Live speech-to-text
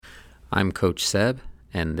I'm Coach Seb,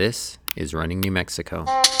 and this is Running New Mexico.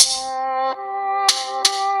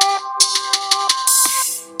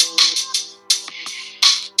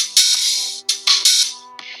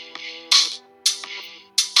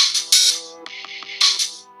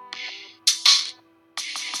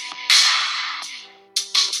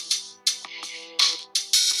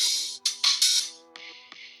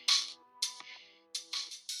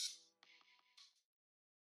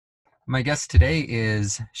 My guest today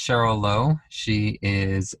is Cheryl Lowe. She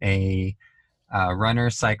is a runner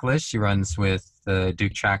cyclist. She runs with the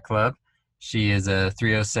Duke Track Club. She is a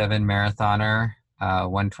 3:07 marathoner,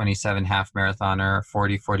 1:27 half marathoner,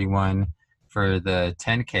 40:41 for the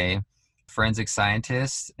 10K, forensic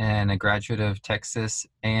scientist, and a graduate of Texas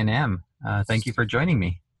A&M. Thank you for joining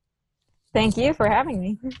me. Thank you for having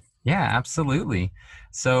me. Yeah, absolutely.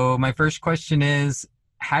 So my first question is,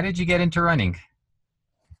 how did you get into running?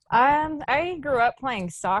 I grew up playing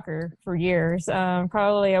soccer for years,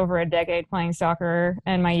 probably over a decade playing soccer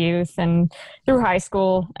in my youth and through high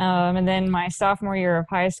school. And then my sophomore year of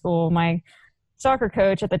high school, my soccer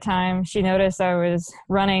coach at the time, she noticed I was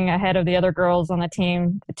running ahead of the other girls on the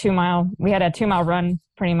team, we had a 2 mile run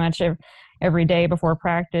pretty much every day before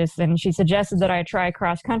practice. And she suggested that I try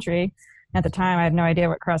cross country. At the time, I had no idea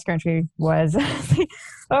what cross country was.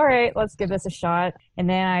 All right, let's give this a shot. And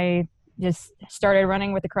then I just started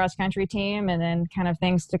running with the cross country team, and then kind of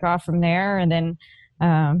things took off from there. And then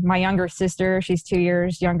my younger sister, she's 2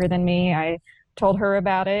 years younger than me, I told her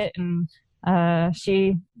about it, and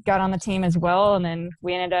she got on the team as well. And then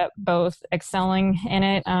we ended up both excelling in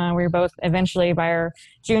it. We were both eventually, by our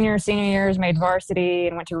senior years, made varsity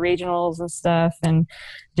and went to regionals and stuff, and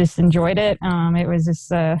just enjoyed it. It was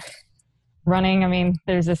just running. I mean,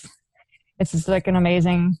 it's just like an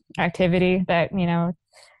amazing activity that,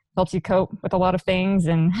 helps you cope with a lot of things,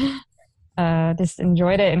 and just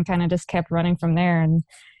enjoyed it and kind of just kept running from there. And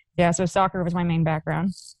yeah, so soccer was my main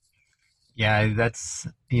background. Yeah, that's,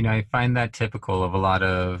 I find that typical of a lot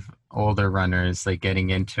of older runners, like getting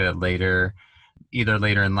into it later, either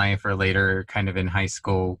later in life or later kind of in high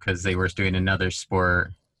school because they were doing another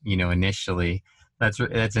sport, initially.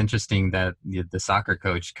 That's interesting that the soccer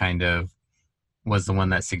coach kind of was the one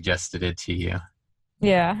that suggested it to you.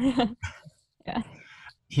 Yeah. Yeah.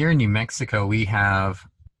 Here in New Mexico, we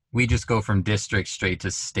just go from district straight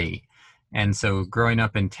to state. And so growing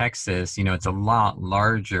up in Texas, it's a lot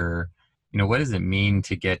larger. What does it mean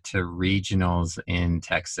to get to regionals in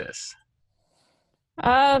Texas?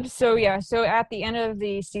 So at the end of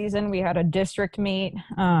the season, we had a district meet.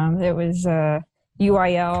 It was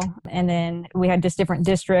UIL, and then we had just different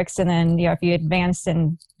districts. And then, if you advanced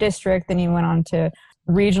in district, then you went on to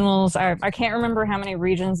regionals. I can't remember how many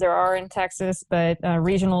regions there are in Texas, but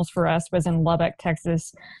regionals for us was in Lubbock,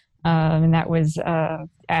 Texas. And that was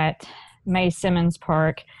at May Simmons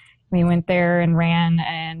Park. We went there and ran,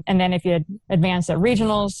 and then if you had advanced at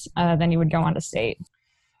regionals, then you would go on to state.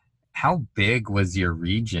 How big was your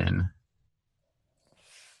region?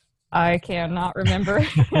 I cannot remember.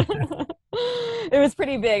 It was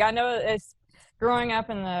pretty big. I know it's growing up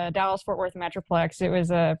in the Dallas-Fort Worth Metroplex. It was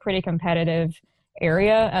a pretty competitive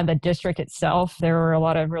area. The district itself, there were a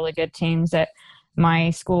lot of really good teams at my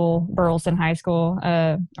school, Burleson High School.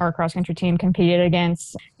 Our cross-country team competed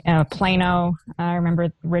against Plano. I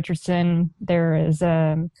remember Richardson. There is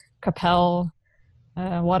Capel.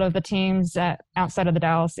 A lot of the teams outside of the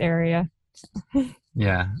Dallas area.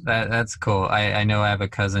 Yeah, that's cool. I know I have a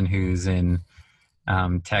cousin who's in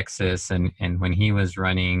Texas, and when he was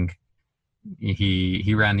running,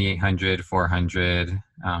 he ran the 800, 400,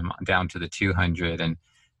 down to the 200, and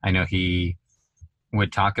I know he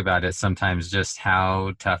would talk about it sometimes, just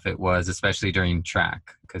how tough it was, especially during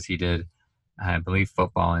track, because he did, I believe,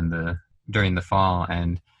 football during the fall,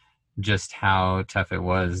 and just how tough it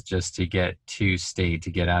was just to get to state,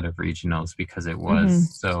 to get out of regionals, because it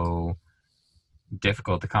was so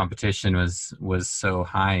difficult. The competition was so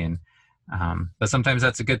high, and but sometimes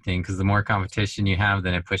that's a good thing, because the more competition you have,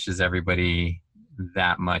 then it pushes everybody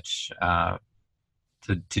that much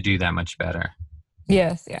to do that much better.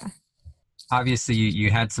 Yes, yeah. Obviously, you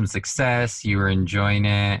had some success, you were enjoying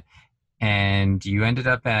it, and you ended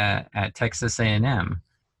up at Texas A&M.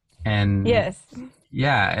 And yes.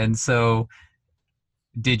 Yeah, and so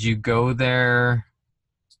did you go there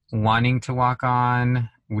wanting to walk on?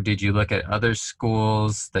 Did you look at other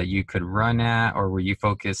schools that you could run at, or were you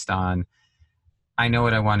focused on, I know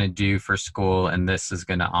what I want to do for school and this is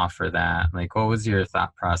going to offer that? Like, what was your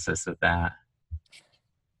thought process with that?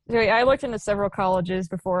 So I looked into several colleges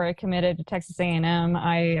before I committed to Texas A&M.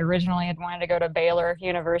 I originally had wanted to go to Baylor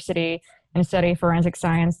University and study forensic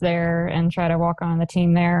science there and try to walk on the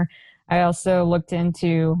team there. I also looked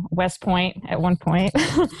into West Point at one point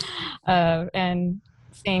and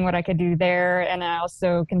seeing what I could do there. And I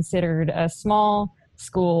also considered a small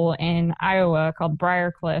school in Iowa called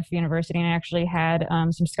Briarcliff University, and I actually had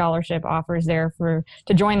some scholarship offers there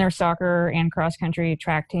to join their soccer and cross country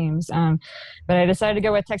track teams. But I decided to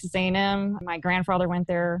go with Texas A&M. My grandfather went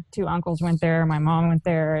there, two uncles went there, my mom went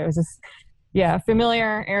there. It was this,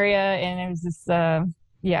 familiar area, and it was this.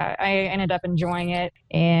 I ended up enjoying it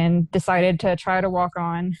and decided to try to walk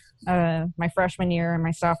on my freshman year and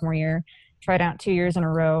my sophomore year. Tried out 2 years in a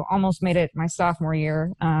row, almost made it my sophomore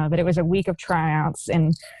year, but it was a week of tryouts, and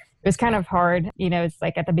it was kind of hard. It's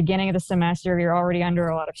like at the beginning of the semester, you're already under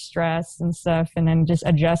a lot of stress and stuff, and then just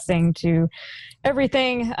adjusting to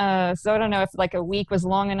everything. So I don't know if like a week was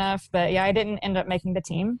long enough, but yeah, I didn't end up making the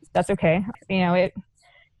team. That's okay. It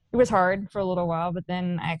was hard for a little while, but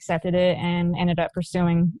then I accepted it and ended up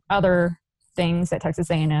pursuing other things at Texas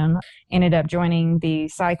A&M. Ended up joining the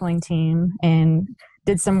cycling team and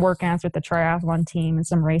did some workouts with the triathlon team and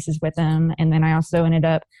some races with them. And then I also ended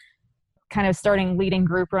up kind of starting leading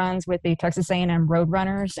group runs with the Texas A&M Road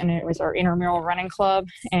Runners, and it was our intramural running club.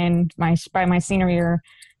 And by my senior year,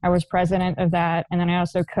 I was president of that. And then I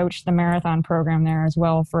also coached the marathon program there as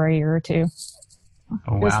well for a year or two.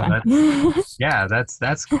 Oh, wow.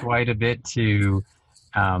 That's quite a bit to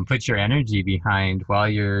put your energy behind while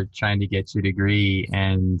you're trying to get your degree.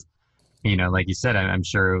 And like you said, I'm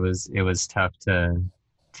sure it was tough to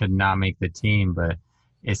not make the team, but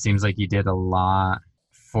it seems like you did a lot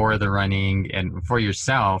for the running and for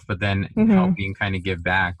yourself, but then helping kind of give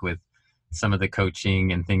back with some of the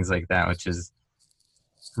coaching and things like that, which is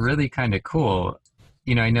really kind of cool.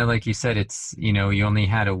 I know, like you said, it's, you only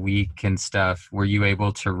had a week and stuff. Were you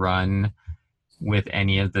able to run with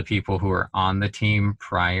any of the people who were on the team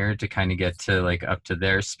prior to kind of get to like up to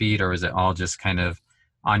their speed, or was it all just kind of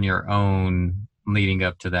on your own leading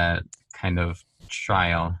up to that kind of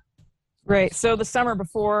trial? Right. So the summer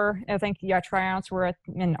before, I think, tryouts were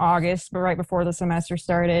in August, but right before the semester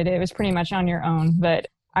started, it was pretty much on your own. But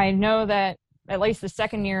I know that at least the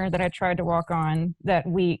second year that I tried to walk on that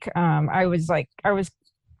week, I was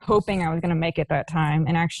hoping I was going to make it that time.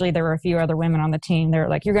 And actually there were a few other women on the team. They were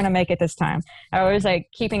like, you're going to make it this time. I was like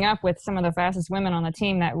keeping up with some of the fastest women on the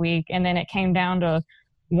team that week. And then it came down to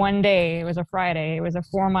one day. It was a Friday. It was a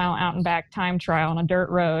 4-mile out and back time trial on a dirt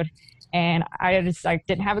road. And I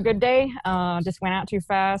didn't have a good day. Just went out too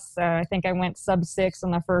fast. I think I went sub 6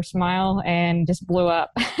 on the first mile and just blew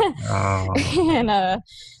up. Oh. And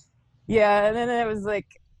and then it was like,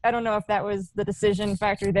 I don't know if that was the decision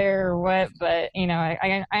factor there or what, but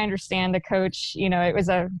I understand the coach. It was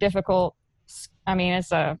a difficult.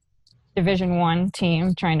 It's a Division I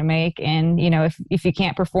team trying to make, and if you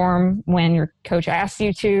can't perform when your coach asks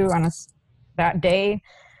you to on that day,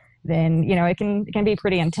 then it can be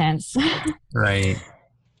pretty intense. Right.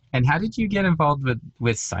 And how did you get involved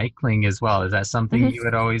with cycling as well? Is that something you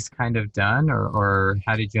had always kind of done, or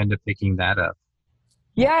how did you end up picking that up?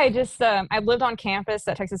 Yeah, I just I lived on campus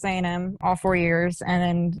at Texas A&M all 4 years, and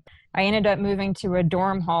then I ended up moving to a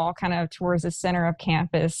dorm hall kind of towards the center of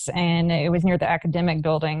campus, and it was near the academic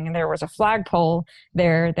building. And there was a flagpole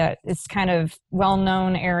there that is kind of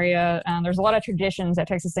well-known area. There's a lot of traditions at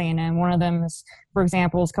Texas A&M. One of them is, for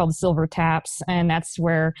example, is called Silver Taps, and that's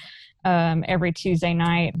where every Tuesday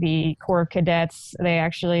night the Corps of Cadets, they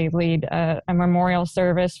actually lead a memorial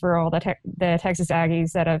service for all the Texas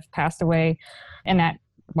Aggies that have passed away in that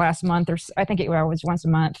last month, or I think it was once a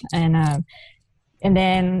month. And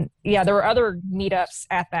then there were other meetups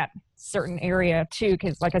at that certain area too,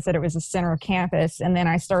 because like I said, it was the center of campus. And then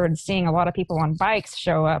I started seeing a lot of people on bikes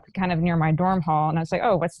show up kind of near my dorm hall, and I was like,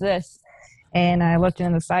 oh, what's this? And I looked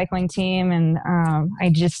into the cycling team, and I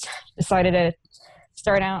just decided to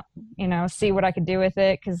start out, see what I could do with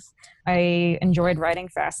it, because I enjoyed riding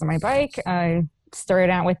fast on my bike. I started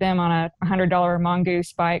out with them on a $100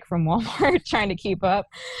 Mongoose bike from Walmart, trying to keep up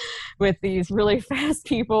with these really fast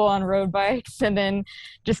people on road bikes, and then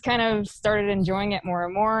just kind of started enjoying it more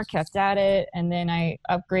and more, kept at it. And then I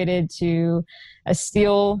upgraded to a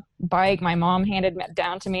steel bike my mom handed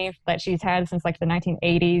down to me that she's had since like the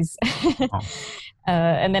 1980s. Oh.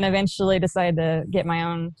 And then eventually decided to get my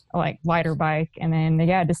own like lighter bike. And then,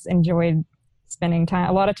 just enjoyed spending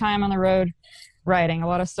a lot of time on the road, riding a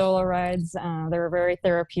lot of solo rides. They were very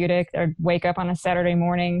therapeutic. I'd wake up on a Saturday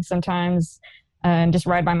morning sometimes and just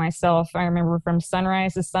ride by myself. I remember from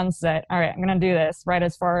sunrise to sunset, all right, I'm going to do this, ride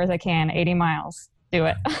as far as I can, 80 miles, do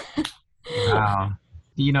it. Wow.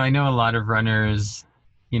 I know a lot of runners,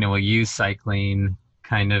 will use cycling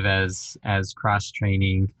kind of as cross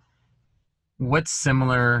training. what's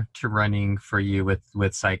similar to running for you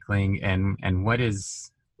with cycling, and what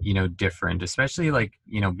is, different, especially like,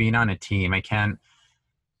 being on a team? I can't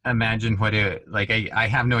imagine what it like. I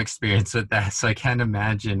have no experience with that, so I can't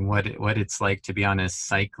imagine what it's like to be on a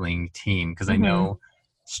cycling team, because I know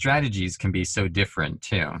strategies can be so different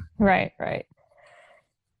too. Right.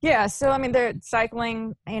 Yeah, so I mean, the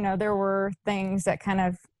cycling, there were things that kind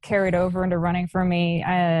of carried over into running for me,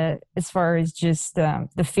 as far as just the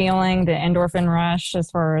feeling, the endorphin rush, as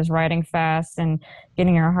far as riding fast and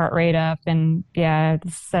getting your heart rate up, and yeah,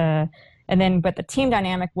 but the team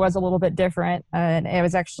dynamic was a little bit different. And it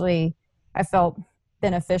was actually, I felt,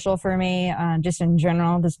 beneficial for me, just in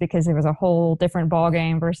general, just because it was a whole different ball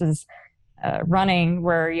game versus running,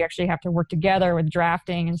 where you actually have to work together with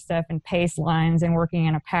drafting and stuff, and pace lines, and working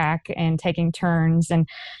in a pack and taking turns, and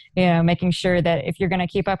making sure that if you're going to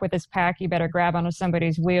keep up with this pack, you better grab onto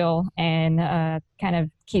somebody's wheel and kind of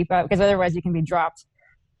keep up, because otherwise you can be dropped.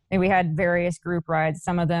 And we had various group rides.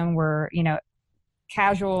 Some of them were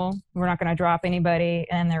casual, we're not going to drop anybody,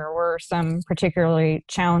 and there were some particularly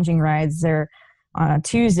challenging rides there. On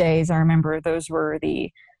Tuesdays, I remember those were the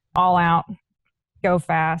all out, go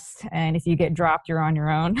fast, and if you get dropped, you're on your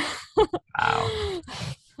own. Wow.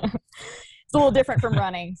 It's a little different from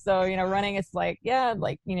running. So, running, it's like,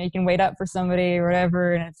 you can wait up for somebody or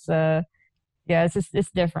whatever, and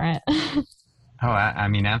it's different. Oh, I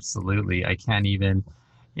mean, absolutely. I can't even,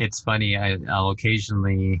 it's funny, I'll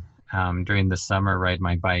occasionally, during the summer, ride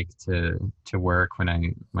my bike to work when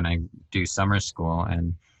I do summer school,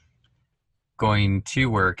 and going to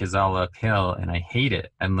work is all uphill, and I hate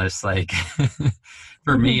it, unless like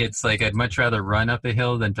for me it's like I'd much rather run up a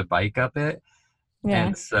hill than to bike up it. Yeah.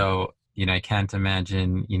 And so I can't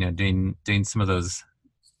imagine doing some of those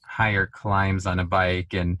higher climbs on a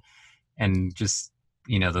bike, and just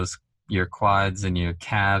those, your quads and your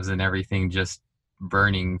calves and everything just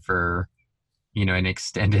burning for an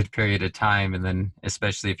extended period of time, and then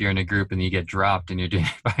especially if you're in a group and you get dropped and you're doing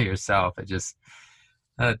it by yourself, it just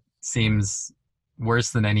seems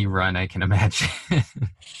worse than any run I can imagine.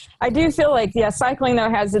 I do feel like, cycling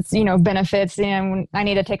though has its, benefits. And when I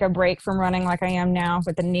need to take a break from running like I am now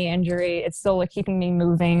with the knee injury, it's still like keeping me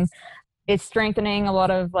moving. It's strengthening a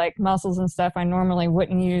lot of like muscles and stuff I normally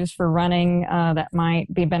wouldn't use for running, that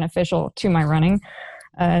might be beneficial to my running.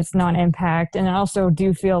 It's non-impact. And I also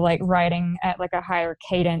do feel like riding at like a higher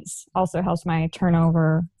cadence also helps my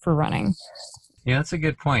turnover for running. Yeah, that's a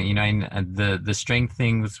good point. The strength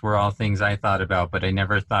things were all things I thought about, but I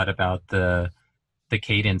never thought about the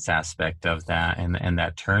cadence aspect of that, and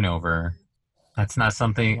that turnover. That's not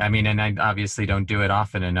something, I mean, and I obviously don't do it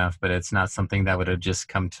often enough, but it's not something that would have just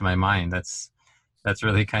come to my mind. That's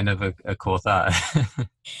really kind of a cool thought.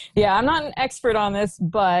 Yeah, I'm not an expert on this,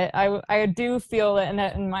 but I do feel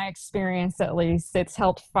that in my experience, at least, it's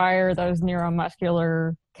helped fire those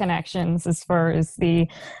neuromuscular connections as far as the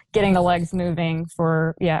getting the legs moving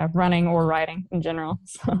for running or riding in general.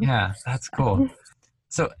 So. Yeah, that's cool.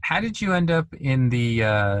 So how did you end up in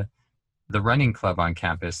the running club on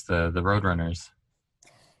campus, the Roadrunners?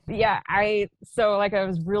 Yeah, I've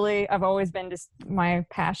always been, just my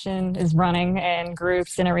passion is running and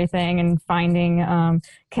groups and everything, and finding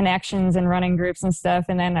connections and running groups and stuff.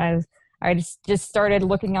 And then I just started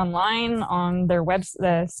looking online on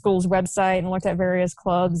the school's website, and looked at various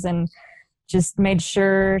clubs, and just made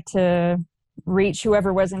sure to reach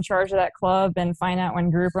whoever was in charge of that club and find out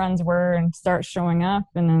when group runs were and start showing up.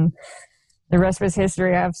 And then the rest was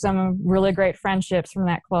history. I have some really great friendships from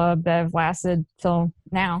that club that have lasted till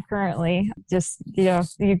now, currently. Just,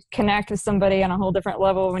 you connect with somebody on a whole different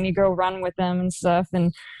level when you go run with them and stuff,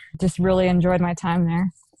 and just really enjoyed my time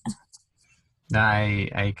there.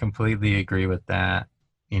 I completely agree with that.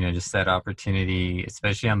 Just that opportunity,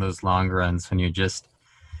 especially on those long runs when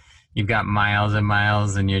you've got miles and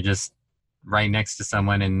miles, and you're just right next to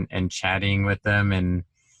someone and chatting with them. And,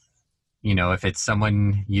 if it's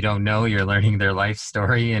someone you don't know, you're learning their life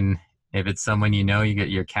story. And if it's someone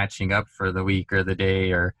you're catching up for the week or the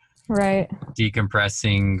day, or right,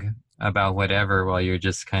 decompressing about whatever while you're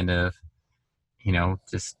just kind of,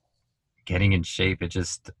 just getting in shape. It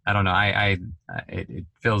just, I don't know. It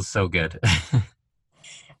feels so good.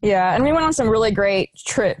 Yeah. And we went on some really great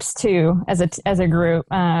trips too, as a group.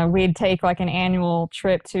 We'd take like an annual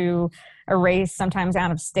trip to a race, sometimes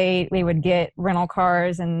out of state. We would get rental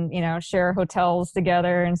cars and, share hotels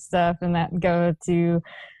together and stuff, and that go to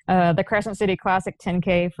the Crescent City Classic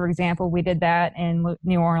 10K, for example. We did that in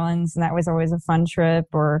New Orleans, and that was always a fun trip.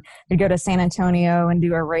 Or we'd go to San Antonio and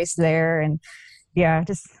do a race there, and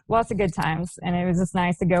just lots of good times. And it was just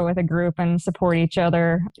nice to go with a group and support each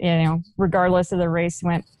other, regardless of the race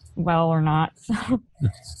went well or not. So,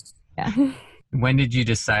 yeah. When did you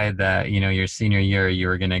decide that, your senior year, you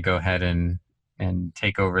were going to go ahead and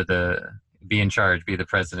take over be in charge, be the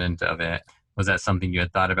president of it? Was that something you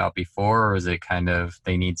had thought about before, or was it kind of,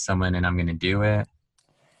 they need someone and I'm going to do it?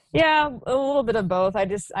 Yeah, a little bit of both.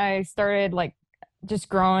 I started like just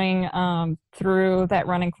growing through that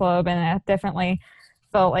running club, and I definitely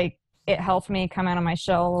felt like it helped me come out of my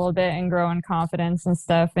shell a little bit and grow in confidence and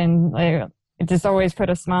stuff. And like, it just always put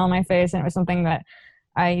a smile on my face, and it was something that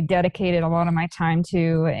I dedicated a lot of my time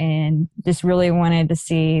to, and just really wanted to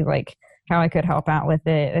see like how I could help out with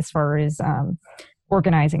it as far as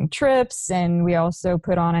organizing trips. And we also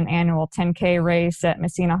put on an annual 10K race at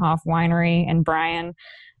Messina Hoff Winery in Bryan.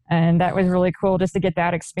 And that was really cool just to get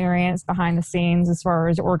that experience behind the scenes as far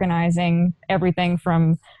as organizing everything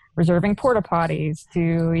from reserving porta potties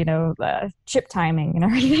to, chip timing and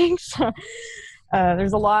everything. So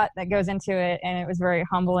there's a lot that goes into it, and it was very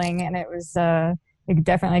humbling, and it was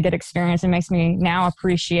definitely a good experience. It makes me now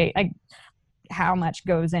appreciate like how much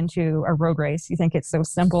goes into a road race. You think it's so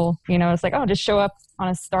simple, it's like, oh, just show up on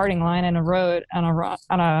a starting line in a road on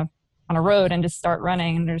a road and just start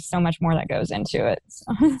running. And there's so much more that goes into it.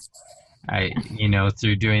 So.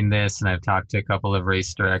 Through doing this, and I've talked to a couple of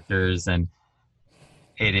race directors, and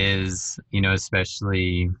it is,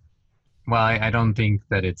 especially, well, I don't think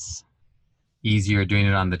that it's easier doing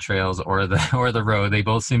it on the trails or the road. They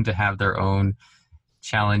both seem to have their own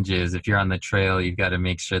challenges. If you're on the trail, you've got to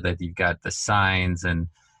make sure that you've got the signs and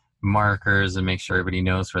markers and make sure everybody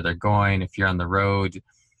knows where they're going. If you're on the road,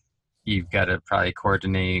 you've got to probably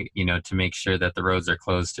coordinate, to make sure that the roads are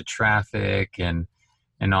closed to traffic and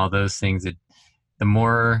all those things. The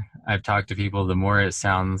more I've talked to people, the more it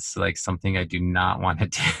sounds like something I do not want to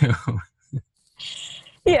do.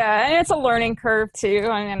 Yeah, and it's a learning curve too.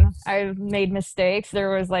 I mean, I've made mistakes.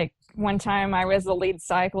 There was like one time I was the lead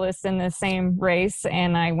cyclist in the same race,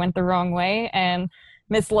 and I went the wrong way and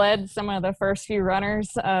misled some of the first few runners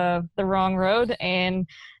the wrong road, and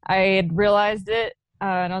I had realized it.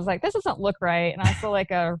 And I was like, this doesn't look right. And I saw like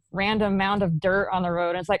a random mound of dirt on the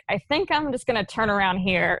road. And it's like, I think I'm just going to turn around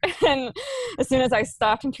here. And as soon as I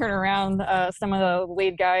stopped and turned around, some of the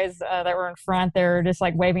lead guys that were in front, they were just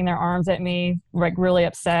like waving their arms at me, like really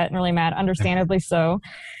upset and really mad, understandably so.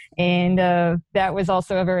 And that was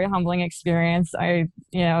also a very humbling experience. I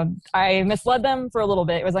misled them for a little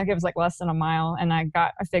bit. It was like less than a mile, and I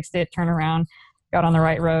fixed it, turned around, got on the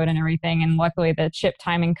right road and everything. And luckily the chip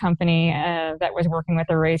timing company that was working with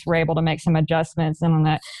the race were able to make some adjustments. And on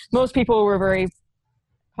that, most people were very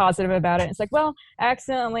positive about it. It's like, well,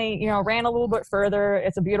 accidentally, ran a little bit further.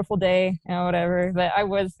 It's a beautiful day, whatever. But I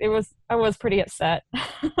was pretty upset.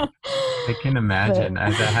 I can imagine.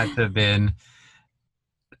 That had to have been,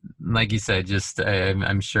 like you said, just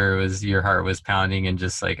I'm sure your heart was pounding and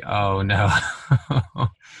just like, oh no.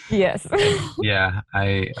 Yes. Yeah,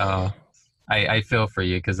 I feel for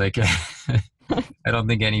you, because I don't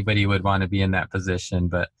think anybody would want to be in that position.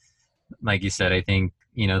 But like you said, I think,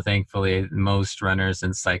 thankfully most runners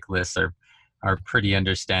and cyclists are pretty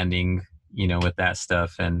understanding, with that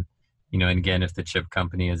stuff. And, and again, if the chip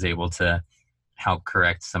company is able to help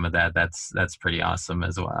correct some of that, that's pretty awesome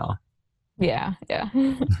as well. Yeah.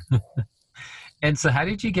 And so how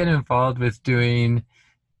did you get involved with doing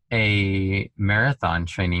a marathon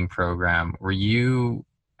training program?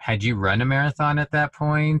 Had you run a marathon at that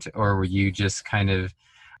point, or were you just kind of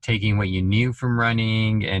taking what you knew from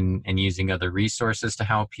running and using other resources to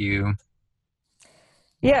help you?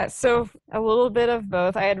 Yeah, so a little bit of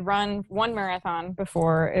both. I had run one marathon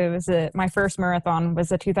before. It was my first marathon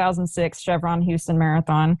was a 2006 Chevron Houston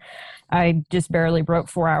Marathon. I just barely broke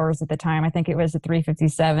 4 hours at the time. I think it was a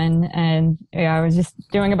 3:57, and I was just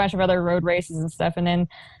doing a bunch of other road races and stuff. And then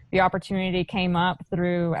the opportunity came up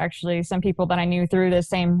through actually some people that I knew through the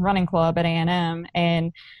same running club at A&M,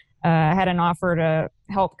 and I had an offer to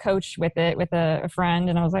help coach with it with a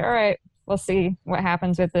friend. And I was like, all right, we'll see what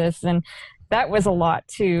happens with this. And that was a lot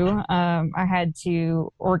too. I had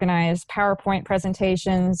to organize PowerPoint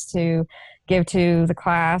presentations to give to the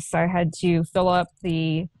class. I had to fill up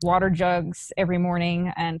the water jugs every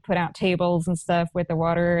morning and put out tables and stuff with the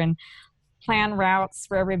water, and plan routes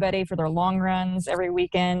for everybody for their long runs every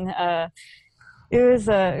weekend. It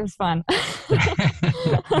was fun.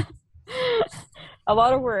 A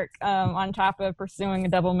lot of work on top of pursuing a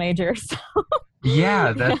double major. So.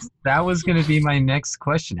 Yeah, that was going to be my next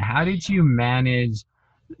question. How did you manage?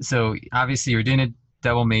 So obviously you're doing a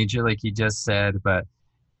double major, like you just said, but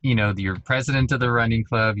you're president of the running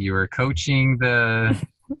club. You were coaching the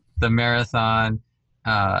marathon.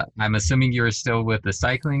 I'm assuming you were still with the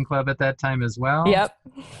cycling club at that time as well. Yep.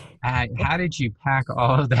 How did you pack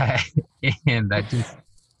all of that in? That just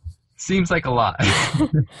seems like a lot.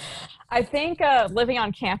 I think living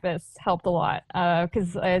on campus helped a lot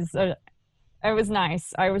because it was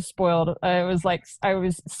nice. I was spoiled. It was like I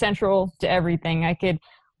was central to everything. I could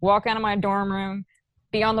walk out of my dorm room,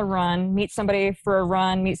 be on the run, meet somebody for a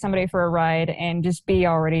run, meet somebody for a ride, and just be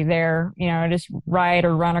already there. Just ride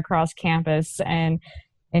or run across campus and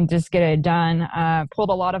just get it done. Pulled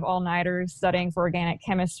a lot of all-nighters studying for organic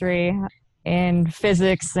chemistry and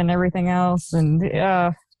physics and everything else. And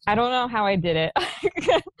I don't know how I did it.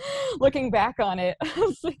 Looking back on it,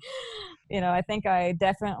 I think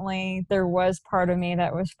there was part of me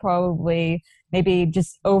that was probably maybe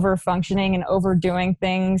just over functioning and overdoing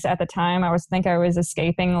things at the time. I was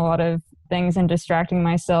escaping a lot of things and distracting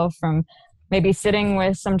myself from maybe sitting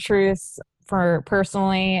with some truths for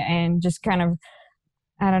personally and just kind of,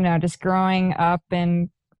 I don't know, just growing up and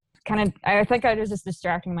I think I was just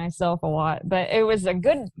distracting myself a lot, but it was a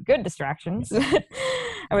good distractions.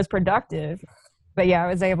 I was productive. But yeah, I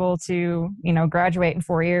was able to, graduate in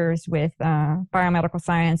 4 years with biomedical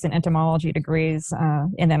science and entomology degrees,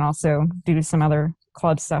 and then also do some other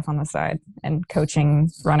club stuff on the side and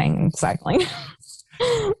coaching, running, and cycling.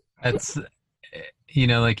 That's,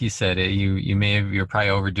 like you said, you're probably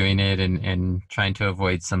overdoing it and trying to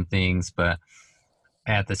avoid some things, but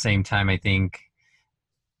at the same time, I think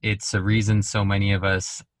it's a reason so many of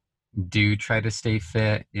us do try to stay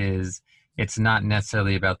fit is it's not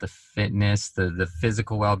necessarily about the fitness, the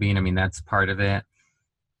physical well-being. I mean, that's part of it,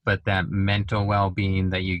 but that mental well-being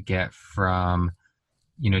that you get from,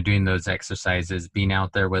 doing those exercises, being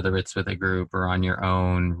out there, whether it's with a group or on your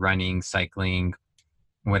own, running, cycling,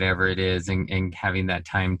 whatever it is, and having that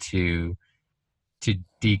time to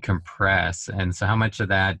decompress. And so how much of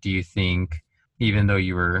that do you think, even though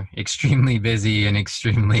you were extremely busy and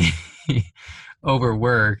extremely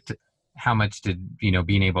overworked, how much did,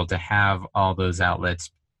 being able to have all those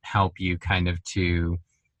outlets help you kind of to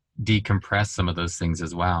decompress some of those things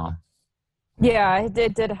as well? Yeah,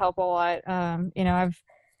 it did help a lot. I've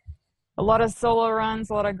a lot of solo runs,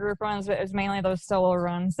 a lot of group runs, but it was mainly those solo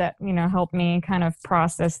runs that, helped me kind of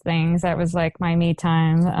process things. That was like my me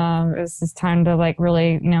time. It was just time to like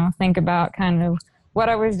really, think about kind of what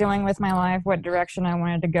I was doing with my life, what direction I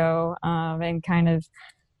wanted to go, and kind of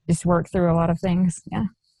just work through a lot of things. Yeah.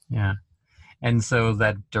 Yeah. And so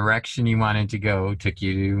that direction you wanted to go took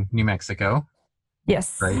you to New Mexico.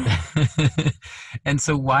 Yes. Right. And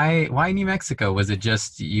so why New Mexico? Was it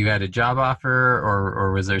just you had a job offer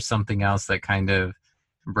or was there something else that kind of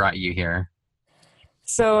brought you here?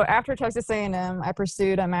 So after Texas A&M, I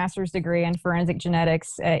pursued a master's degree in forensic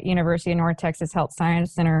genetics at University of North Texas Health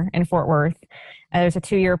Science Center in Fort Worth. It was a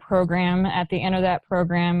 2-year program. At the end of that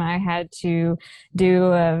program, I had to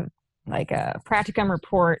do a practicum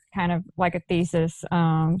report, kind of like a thesis,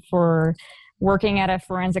 for working at a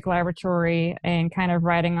forensic laboratory and kind of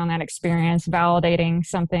writing on that experience, validating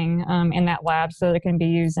something in that lab so that it can be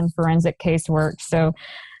used in forensic casework. So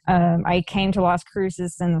I came to Las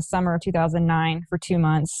Cruces in the summer of 2009 for 2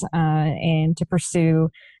 months and to pursue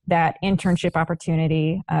that internship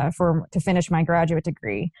opportunity to finish my graduate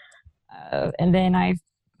degree. And then I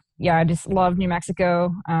just loved New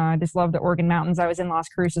Mexico. I just loved the Oregon Mountains. I was in Las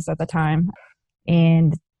Cruces at the time.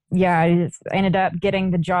 And I ended up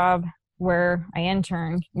getting the job where I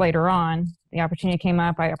interned later on. The opportunity came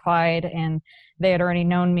up, I applied, and they had already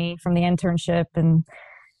known me from the internship. And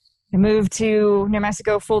I moved to New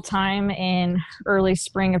Mexico full-time in early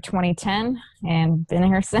spring of 2010 and been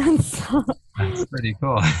here since. That's pretty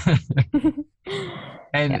cool.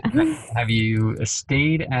 And have you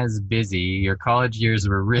stayed as busy? Your college years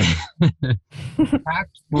were really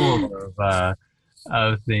packed full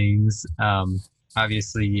of things.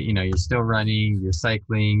 Obviously, you're still running, you're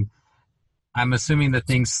cycling. I'm assuming that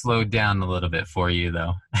things slowed down a little bit for you,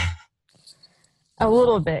 though. A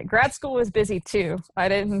little bit. Grad school was busy too. I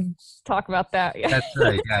didn't talk about that yet. That's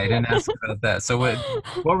right. Yeah, I didn't ask about that. So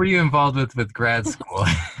what were you involved with grad school?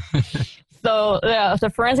 So yeah, the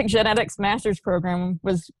forensic genetics master's program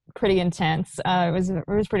was pretty intense. It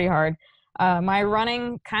was pretty hard. My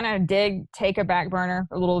running kind of did take a back burner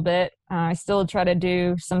a little bit. I still try to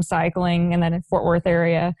do some cycling in the Fort Worth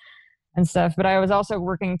area and stuff, but I was also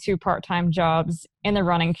working 2 part-time jobs in the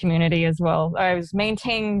running community as well. I was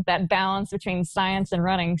maintaining that balance between science and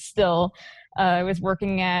running still. I was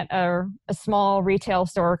working at a small retail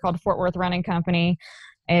store called Fort Worth Running Company,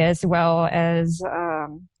 as well as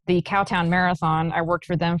the Cowtown Marathon. I worked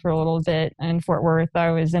for them for a little bit in Fort Worth.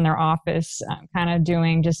 I was in their office kind of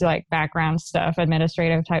doing just like background stuff,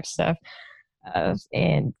 administrative type stuff.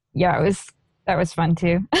 And yeah, that was fun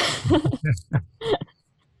too.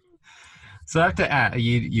 So I have to ask,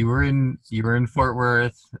 you were in Fort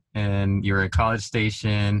Worth and you were at College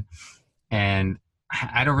Station, and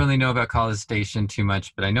I don't really know about College Station too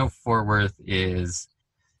much, but I know Fort Worth is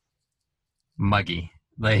muggy.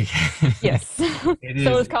 Like Yes. it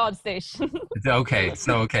So is is College Station. okay.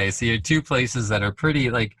 So you're two places that are pretty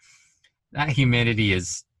like that humidity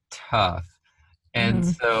is tough. And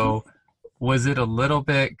Mhm. so was it a little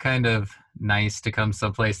bit kind of nice to come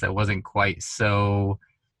someplace that wasn't quite so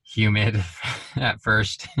humid at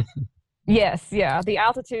first? Yes, yeah. The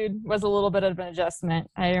altitude was a little bit of an adjustment.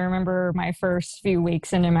 I remember my first few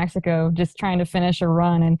weeks in New Mexico just trying to finish a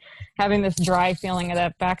run and having this dry feeling at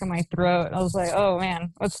the back of my throat. I was like, "Oh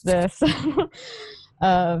man, what's this?"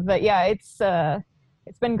 But yeah, it's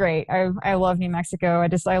been great. I love New Mexico.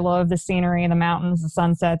 I love the scenery, the mountains, the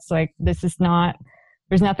sunsets. Like this is not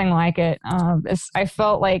there's nothing like it. I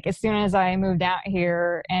felt like as soon as I moved out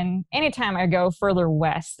here, and anytime I go further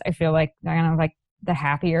west, I feel like I kind of like the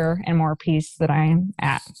happier and more peace that I'm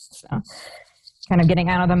at. So, kind of getting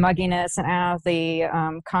out of the mugginess and out of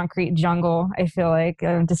the concrete jungle. I feel like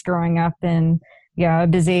just growing up in a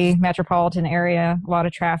busy metropolitan area, a lot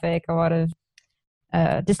of traffic, a lot of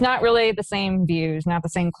just not really the same views, not the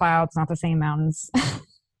same clouds, not the same mountains.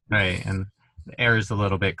 Right. And the air is a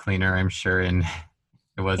little bit cleaner, I'm sure, and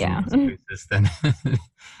it wasn't Yeah. Massachusetts then,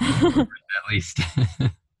 at least.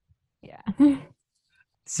 Yeah.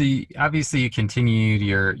 So obviously you continued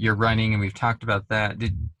your running, and we've talked about that.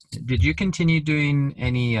 Did you continue doing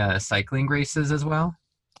any cycling races as well?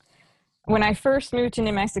 When I first moved to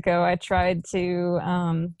New Mexico, I tried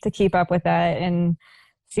to keep up with that and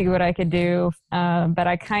see what I could do. But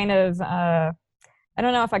I kind of I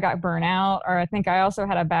don't know if I got burnt out, or I think I also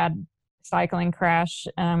had a bad cycling crash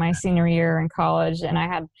my senior year in college, and I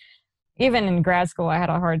had even in grad school I had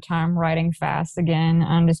a hard time riding fast again.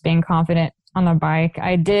 Just being confident on the bike.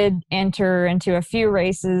 I did enter into a few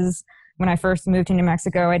races when I first moved to New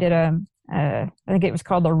Mexico. I did I think it was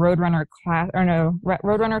called the Roadrunner class, or no,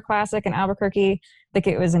 Roadrunner Classic in Albuquerque. I think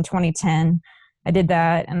it was in 2010. I did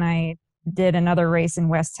that, and I did another race in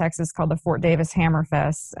West Texas called the Fort Davis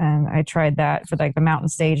Hammerfest, and I tried that for like the mountain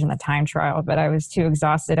stage and the time trial. But I was too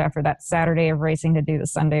exhausted after that Saturday of racing to do the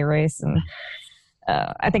Sunday race, and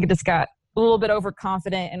I think it just got a little bit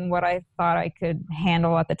overconfident in what I thought I could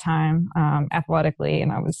handle at the time athletically,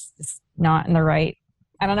 and I was just not in the right.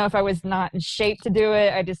 I don't know if I was not in shape to do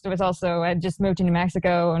it. I just moved to New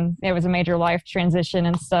Mexico, and it was a major life transition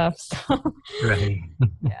and stuff. So, Right.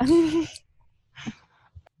 yeah.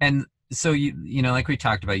 And so you know, like we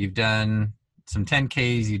talked about, you've done some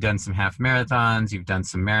 10Ks, you've done some half marathons, you've done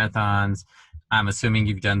some marathons. I'm assuming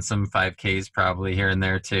you've done some 5Ks probably here and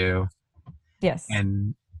there too. Yes.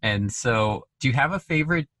 And so do you have a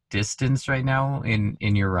favorite distance right now in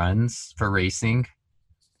your runs for racing?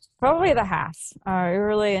 Probably the half. I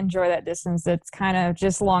really enjoy that distance. It's kind of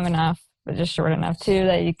just long enough, but just short enough too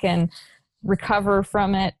that you can recover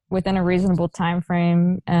from it within a reasonable time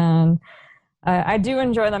frame. And I do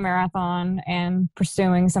enjoy the marathon and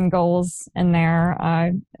pursuing some goals in there.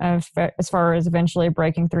 As far as eventually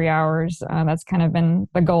breaking 3 hours, that's kind of been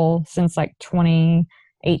the goal since like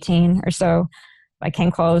 2018 or so. I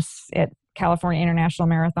came close at California International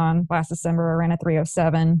Marathon last December. I ran a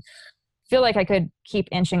 3:07. Feel like I could keep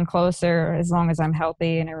inching closer as long as I'm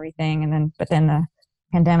healthy and everything. But then the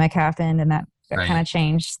pandemic happened, and that Right. kind of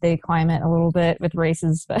changed the climate a little bit with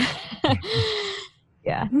races. But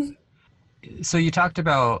yeah. So you talked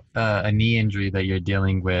about a knee injury that you're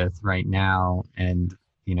dealing with right now, and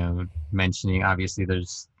you know, mentioning obviously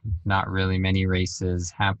there's not really many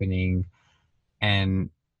races happening, and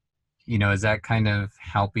you know, is that kind of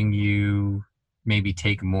helping you maybe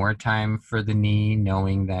take more time for the knee,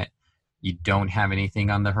 knowing that you don't have anything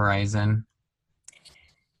on the horizon?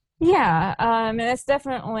 Yeah, it's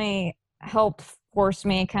definitely helped force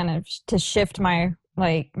me kind of to shift my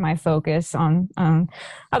focus on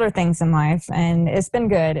other things in life, and it's been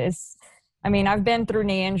good. I mean, I've been through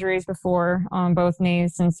knee injuries before on both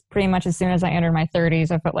knees. Since pretty much as soon as I entered my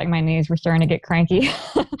 30s, I felt like my knees were starting to get cranky.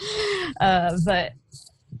 But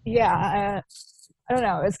yeah, I don't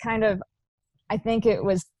know. It's kind of, I think it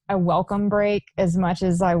was a welcome break as much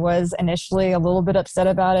as I was initially a little bit upset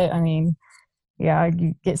about it. I mean, yeah,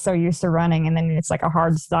 you get so used to running, and then it's like a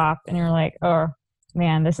hard stop, and you're like, oh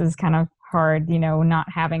man, this is kind of hard, not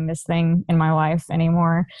having this thing in my life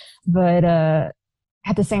anymore. But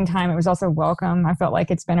at the same time, it was also welcome. I felt like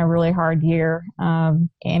it's been a really hard year. And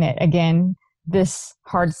again, this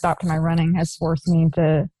hard stop to my running has forced me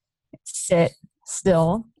to sit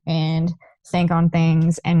still and think on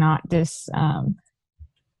things and not just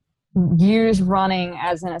use running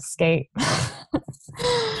as an escape.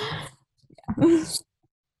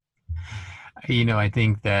 I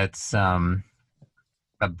think that's a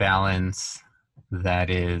balance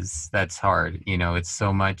that's hard. It's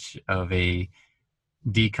so much of a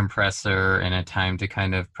decompressor and a time to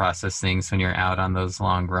kind of process things when you're out on those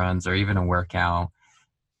long runs or even a workout.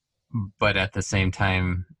 But at the same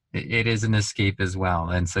time, it is an escape as well.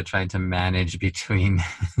 And so trying to manage between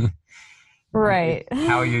right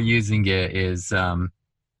how you're using it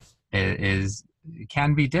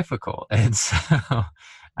can be difficult. And so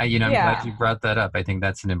I'm glad you brought that up. I think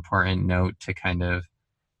that's an important note to kind of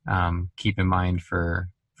keep in mind for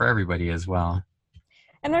everybody as well.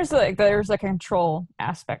 And there's a control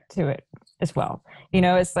aspect to it as well.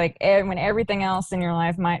 It's like when everything else in your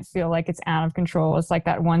life might feel like it's out of control, it's like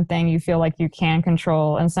that one thing you feel like you can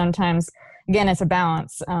control. And sometimes, again, it's a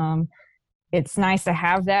balance. It's nice to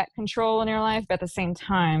have that control in your life, but at the same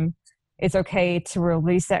time, it's okay to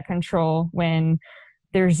release that control when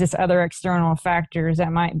there's just other external factors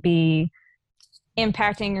that might be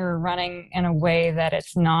impacting your running in a way that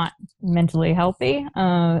it's not mentally healthy.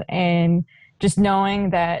 And just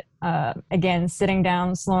knowing that, again, sitting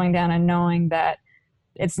down, slowing down, and knowing that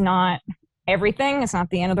it's not everything. It's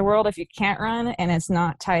not the end of the world if you can't run, and it's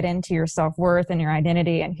not tied into your self-worth and your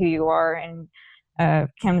identity and who you are. And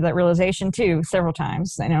came to that realization too several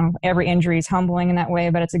times. Every injury is humbling in that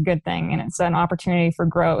way, but it's a good thing, and it's an opportunity for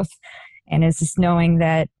growth. And it's just knowing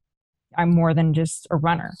that I'm more than just a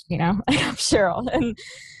runner. I'm Cheryl, and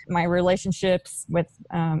my relationships with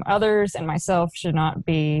others and myself should not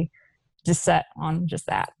be just set on just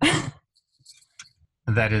that.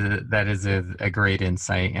 That is a great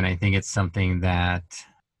insight, and I think it's something that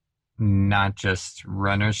not just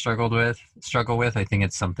runners struggle with. I think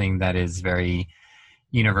it's something that is very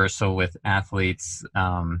universal with athletes,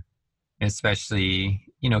 especially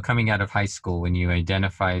coming out of high school when you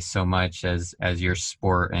identify so much as your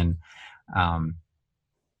sport, and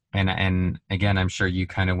again, I'm sure you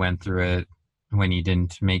kind of went through it when you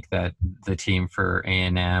didn't make the team for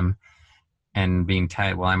A&M. And being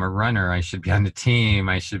tied, well, I'm a runner, I should be on the team,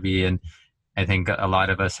 I should be in. I think a lot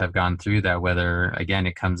of us have gone through that, whether, again,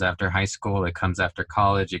 it comes after high school, it comes after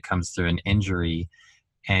college, it comes through an injury.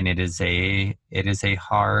 And it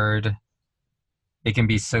can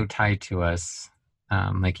be so tied to us,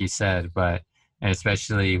 like you said, but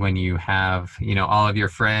especially when you have, all of your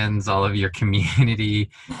friends, all of your community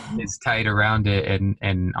is tied around it,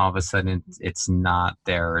 and all of a sudden it's not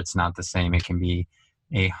there, it's not the same. It can be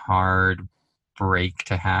a hard break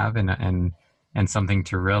to have and something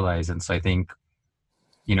to realize. And so I think,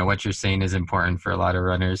 what you're saying is important for a lot of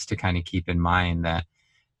runners to kind of keep in mind that,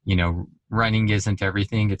 running isn't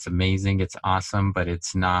everything. It's amazing, it's awesome, but it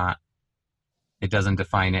doesn't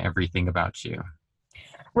define everything about you.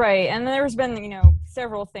 Right. And there's been,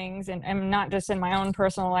 several things, and not just in my own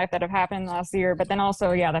personal life that have happened last year, but then also,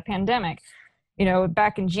 the pandemic.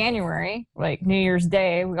 Back in January, like New Year's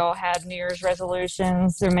Day, we all had New Year's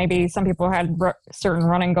resolutions, or maybe some people had certain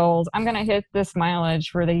running goals. I'm going to hit this mileage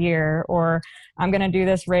for the year, or I'm going to do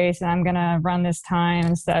this race and I'm going to run this time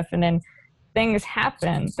and stuff. And then things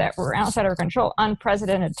happen that were outside of our control,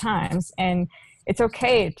 unprecedented times. And it's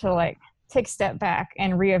okay to take a step back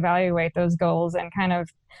and reevaluate those goals and kind of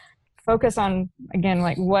focus on, again,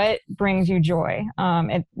 what brings you joy.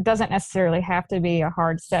 It doesn't necessarily have to be a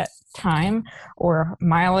hard set time or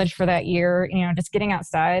mileage for that year. Just getting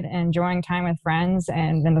outside and enjoying time with friends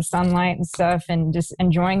and in the sunlight and stuff, and just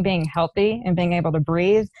enjoying being healthy and being able to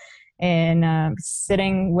breathe and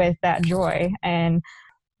sitting with that joy. And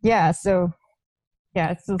it's just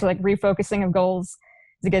refocusing of goals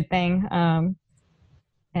is a good thing.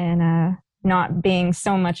 And not being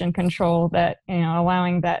so much in control that,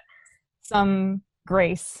 allowing that some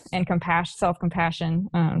grace and self-compassion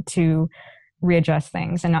to readjust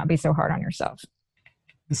things and not be so hard on yourself.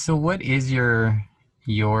 So what is your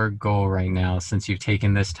goal right now, since you've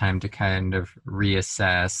taken this time to kind of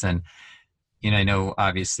reassess? And, I know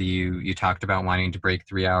obviously you talked about wanting to break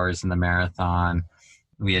 3 hours in the marathon.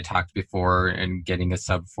 We had talked before and getting a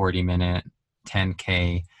sub 40-minute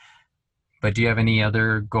 10K. But do you have any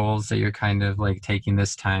other goals that you're kind of taking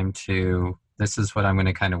this time to, this is what I'm going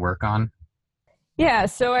to kind of work on? Yeah,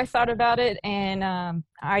 so I thought about it, and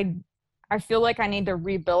I feel like I need to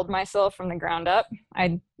rebuild myself from the ground up.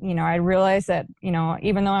 I realized that,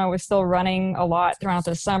 even though I was still running a lot throughout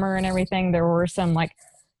the summer and everything, there were some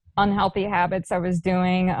unhealthy habits I was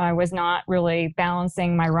doing. I was not really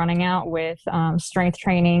balancing my running out with strength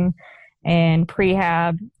training and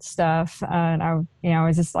prehab stuff. And I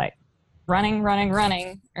was just running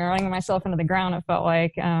myself into the ground. It felt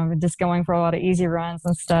like just going for a lot of easy runs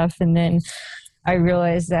and stuff. And then I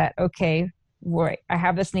realized that, okay, wait, I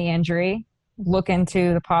have this knee injury. Look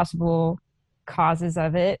into the possible causes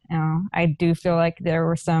of it. I do feel like there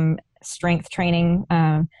were some strength training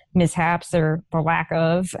mishaps or the lack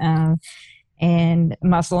of, and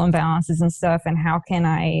muscle imbalances and stuff. And how can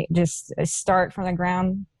I just start from the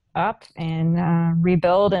ground up and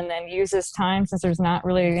rebuild, and then use this time, since there's not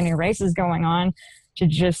really any races going on, to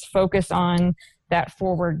just focus on that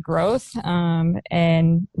forward growth,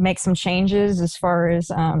 and make some changes as far as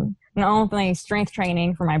not only strength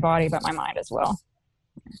training for my body, but my mind as well.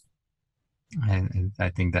 I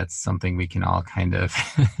think that's something we can all kind of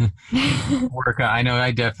work on. I know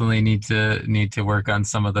I definitely need to work on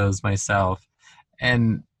some of those myself.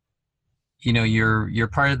 And you're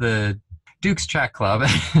part of the Duke's Track Club.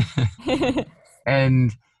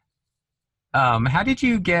 And how did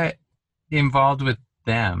you get involved with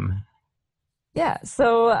them? Yeah,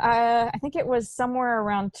 so I think it was somewhere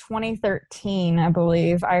around 2013, I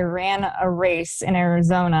believe. I ran a race in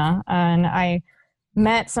Arizona, and I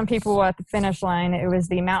met some people at the finish line. It was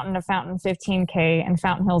the Mountain to Fountain 15K in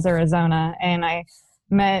Fountain Hills, Arizona. And I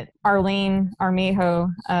met Arlene Armijo.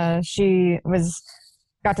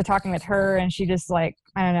 Got to talking with her, and she just I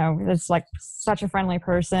don't know, it's like such a friendly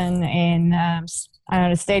person. And I don't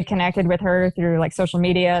know, stayed connected with her through like social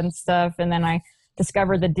media and stuff. And then I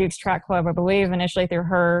discovered the Duke's Track Club, I believe, initially through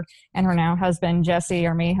her and her now husband, Jesse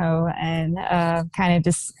Armijo, and kind of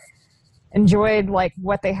just enjoyed like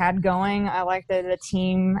what they had going. I liked the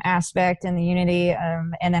team aspect and the unity,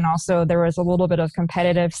 and then also there was a little bit of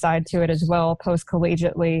competitive side to it as well. Post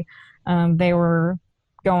collegiately, they were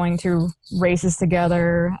going to races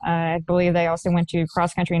together. I believe they also went to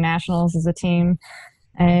cross country nationals as a team,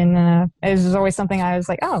 and it was always something I was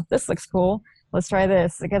like, oh, this looks cool, let's try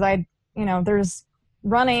this. Because there's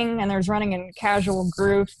running, and there's running in casual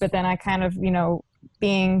groups, but then I kind of,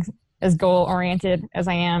 being as goal oriented as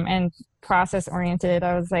I am and process oriented,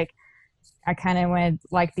 I was like, I kind of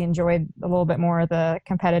enjoyed a little bit more of the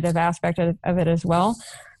competitive aspect of it as well.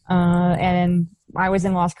 And I was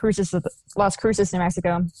in Las Cruces, New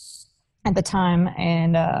Mexico at the time.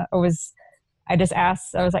 And I just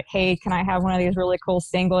asked, I was like, hey, can I have one of these really cool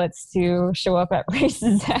singlets to show up at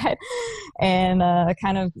races at? And I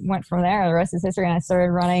kind of went from there. The rest is history. And I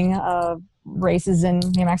started running races in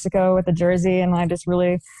New Mexico with the jersey. And I just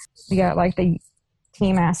really got like the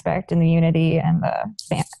team aspect and the unity and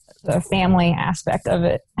the family aspect of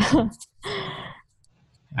it.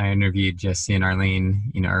 I interviewed Jesse and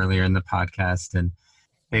Arlene, earlier in the podcast, and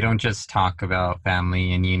they don't just talk about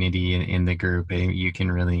family and unity in the group. You can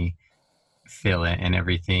really feel it, and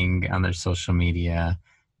everything on their social media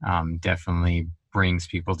definitely brings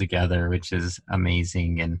people together, which is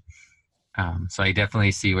amazing. And so I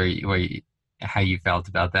definitely see how you felt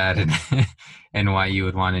about that, and and why you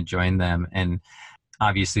would want to join them. And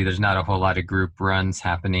obviously there's not a whole lot of group runs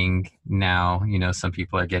happening now. Some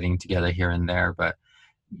people are getting together here and there, but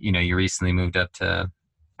you recently moved up to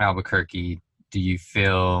Albuquerque. Do you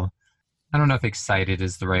feel, I don't know if excited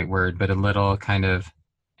is the right word, but a little kind of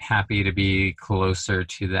happy to be closer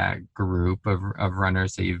to that group of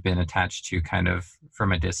runners that you've been attached to kind of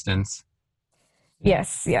from a distance?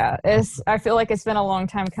 Yes. Yeah. I feel like it's been a long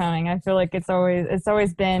time coming. I feel like it's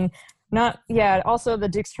always been also the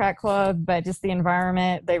Duke's Track Club, but just the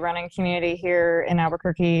environment, the running community here in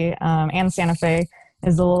Albuquerque, and Santa Fe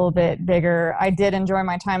is a little bit bigger. I did enjoy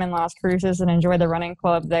my time in Las Cruces and enjoy the running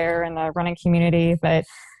club there and the running community, but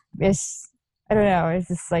I don't know, it's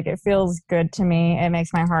just like, it feels good to me. It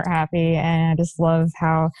makes my heart happy. And I just love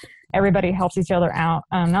how everybody helps each other out,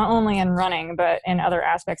 not only in running, but in other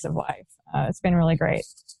aspects of life. It's been really great.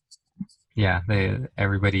 Yeah,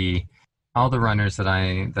 everybody, all the runners that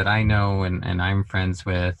I know and I'm friends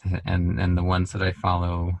with, and the ones that I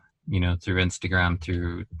follow, through Instagram,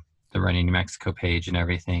 through the Running New Mexico page and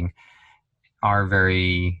everything, are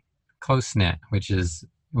very close knit, which is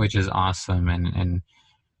awesome. And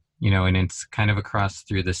it's kind of across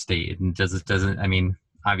through the state, and doesn't, I mean,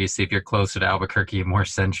 obviously if you're closer to Albuquerque, more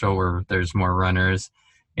central, where there's more runners,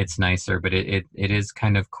 it's nicer, but it is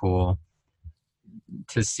kind of cool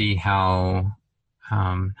to see how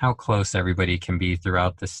close everybody can be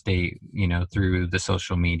throughout the state, through the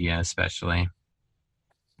social media, especially.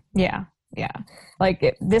 Yeah.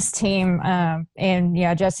 Like this team,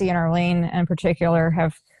 and Jesse and Arlene in particular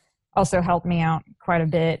have also helped me out quite a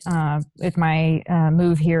bit with my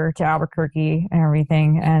move here to Albuquerque and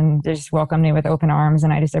everything, and they just welcomed me with open arms,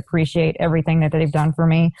 and I just appreciate everything that they've done for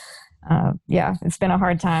me. It's been a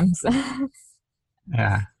hard time.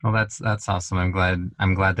 Yeah. Well, that's awesome. I'm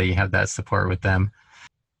glad that you have that support with them.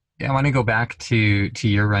 Yeah, I want to go back to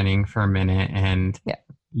your running for a minute, and Yeah.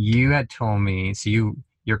 you had told me so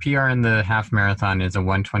your PR in the half marathon is a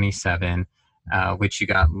 1:27, which you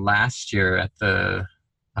got last year at the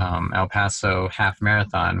El Paso half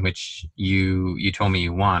marathon, which you told me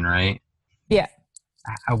you won, right? Yeah.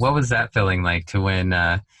 What was that feeling like to win,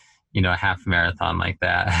 a half marathon like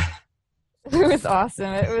that? It was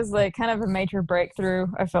awesome. It was like kind of a major breakthrough,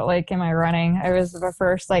 I felt like, in my running. It was the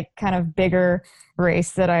first like kind of bigger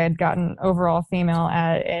race that I had gotten overall female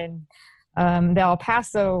at. And the El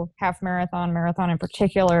Paso marathon in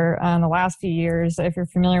particular, the last few years, if you're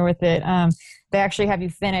familiar with it, they actually have you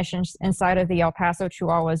finish inside of the El Paso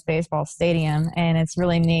Chihuahuas baseball stadium. And it's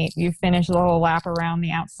really neat. You finish the whole lap around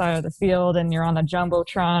the outside of the field and you're on the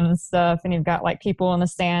Jumbotron and stuff. And you've got like people in the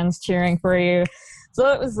stands cheering for you. So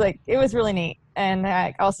it was really neat. And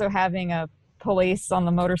also having a police on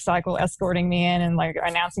the motorcycle escorting me in and like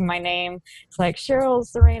announcing my name. It's like Cheryl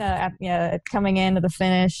Serena coming into the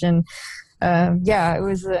finish. And it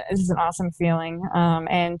was an awesome feeling.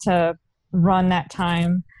 And to run that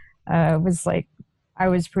time was like, I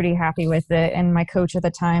was pretty happy with it. And my coach at the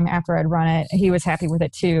time, after I'd run it, he was happy with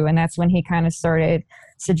it too. And that's when he kind of started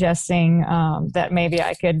suggesting that maybe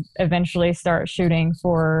I could eventually start shooting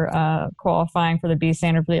for qualifying for the B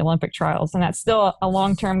standard for the Olympic trials. And that's still a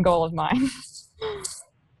long-term goal of mine.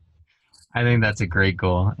 I think that's a great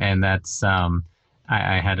goal, and that's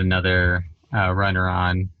I had another runner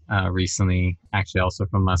on recently, actually also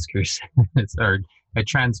from Las Cruces, or a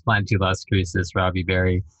transplant to Las Cruces, Robbie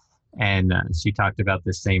Berry, and she talked about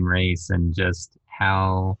the same race and just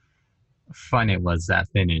how fun it was, that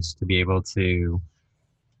finish, to be able to,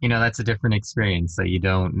 that's a different experience that you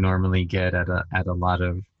don't normally get at a lot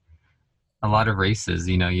of races.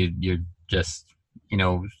 You're just,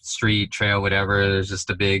 street trail, whatever. There's just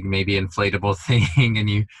a big, maybe inflatable thing, and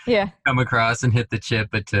you Yeah. come across and hit the chip.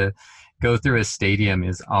 But to go through a stadium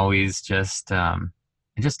is always just,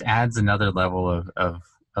 it just adds another level of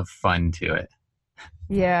fun to it.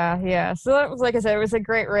 Yeah. So that was, like I said, it was a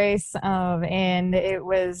great race. And that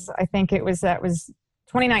was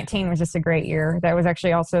 2019 was just a great year. That was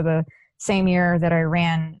actually also the same year that I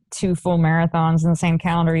ran 2 full marathons in the same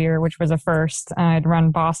calendar year, which was a first. I'd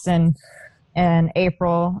run Boston in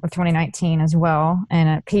April of 2019 as well, and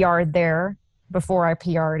I PR'd there before I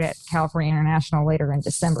PR'd at California International later in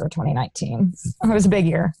December of 2019. It was a big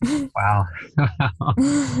year. Wow.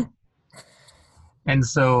 And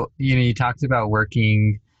so, you talked about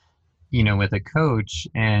working, with a coach,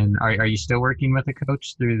 and are you still working with a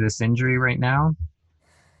coach through this injury right now?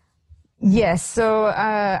 Yes. So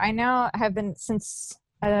I now have been since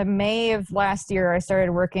May of last year. I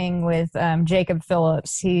started working with Jacob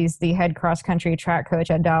Phillips. He's the head cross country track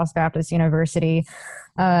coach at Dallas Baptist University.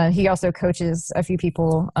 He also coaches a few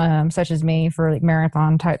people such as me for like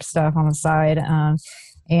marathon type stuff on the side.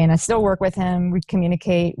 And I still work with him. We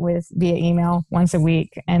communicate via email once a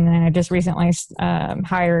week. And then I just recently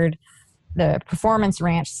hired the Performance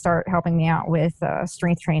Ranch to start helping me out with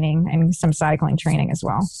strength training and some cycling training as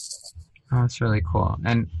well. Oh, that's really cool.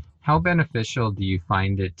 And how beneficial do you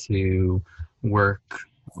find it to work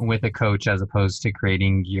with a coach as opposed to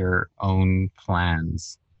creating your own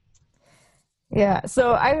plans? Yeah,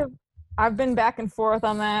 so I've been back and forth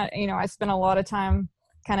on that. I spent a lot of time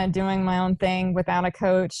kind of doing my own thing without a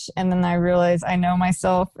coach, and then I realized I know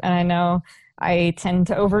myself, and I know I tend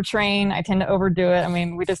to overtrain. I tend to overdo it. I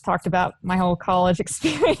mean, we just talked about my whole college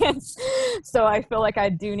experience. So I feel like I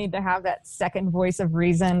do need to have that second voice of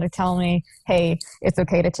reason to tell me, hey, it's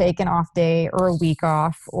okay to take an off day or a week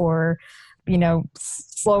off, or,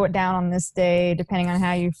 slow it down on this day, depending on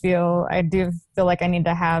how you feel. I do feel like I need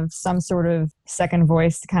to have some sort of second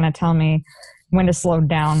voice to kind of tell me when to slow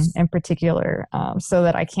down in particular, so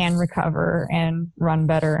that I can recover and run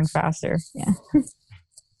better and faster. Yeah.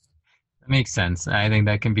 That makes sense. I think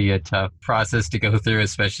that can be a tough process to go through,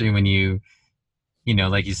 especially when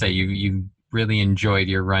like you say, you really enjoyed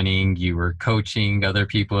your running. You were coaching other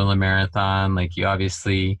people in the marathon. Like, you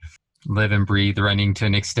obviously live and breathe running to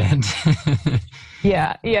an extent.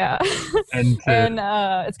 Yeah. And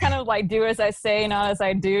it's kind of like do as I say, not as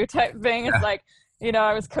I do type thing. It's like,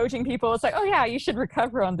 I was coaching people. It's like, oh yeah, you should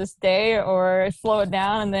recover on this day or slow it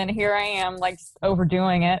down. And then here I am, like,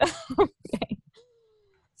 overdoing it.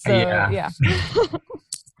 So yeah.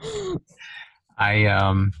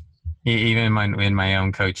 I even in my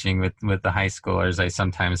own coaching with the high schoolers, I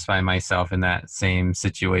sometimes find myself in that same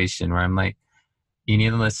situation where I'm like, you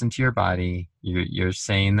need to listen to your body. You're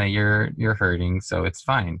saying that you're hurting, so it's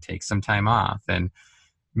fine. Take some time off. And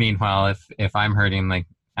meanwhile, if I'm hurting, like,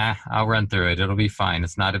 I'll run through it. It'll be fine.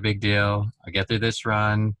 It's not a big deal. I'll get through this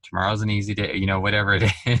run. Tomorrow's an easy day. Whatever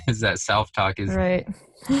it is, that self-talk is Right.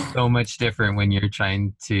 so much different when you're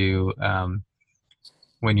trying to,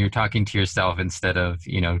 when you're talking to yourself instead of,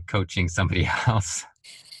 coaching somebody else.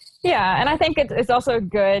 Yeah, and I think it's also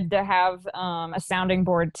good to have a sounding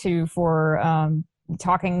board too for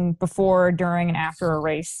talking before, during, and after a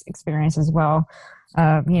race experience as well.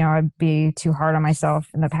 I'd be too hard on myself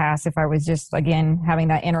in the past if I was just, again, having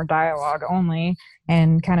that inner dialogue only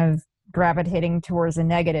and kind of gravitating towards the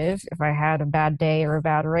negative if I had a bad day or a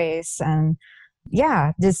bad race. And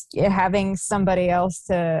yeah, just having somebody else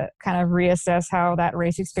to kind of reassess how that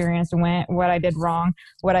race experience went, what I did wrong,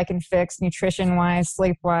 what I can fix nutrition wise,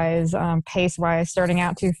 sleep wise, pace wise, starting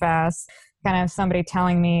out too fast, kind of somebody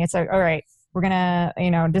telling me it's like, all right, we're going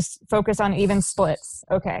to, just focus on even splits.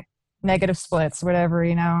 Okay. Negative splits, whatever,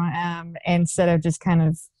 instead of just kind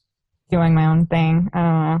of doing my own thing.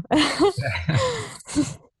 I don't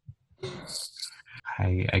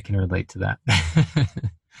know. I can relate to that.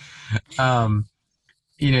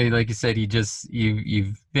 Like you said,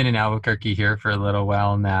 you've been in Albuquerque here for a little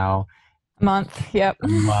while now. Month, yep. A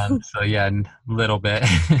month, so yeah, a little bit.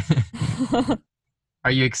 Are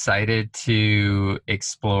you excited to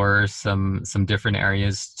explore some different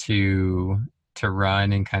areas to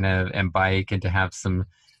run and and bike and to have some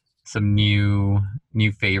new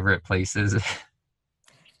favorite places?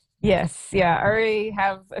 Yes, yeah, I already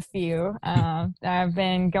have a few. I've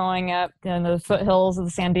been going up in the foothills of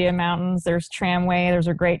the Sandia Mountains. There's Tramway. There's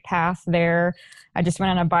a great path there. I just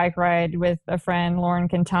went on a bike ride with a friend, Lauren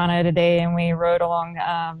Quintana, today, and we rode along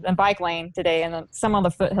the bike lane today in some of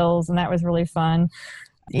the foothills, and that was really fun.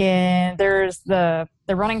 And there's the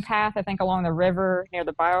running path, I think, along the river near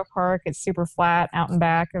the biopark. It's super flat out and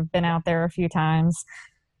back. I've been out there a few times.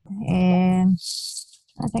 And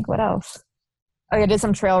I think what else? Oh, I did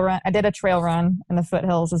some trail run. I did a trail run in the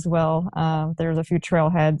foothills as well. There's a few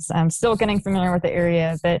trailheads. I'm still getting familiar with the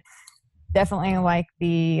area, but definitely like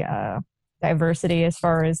the diversity as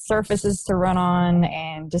far as surfaces to run on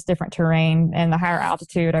and just different terrain, and the higher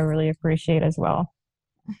altitude I really appreciate as well.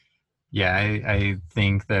 Yeah, I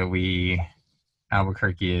think that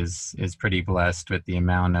Albuquerque is pretty blessed with the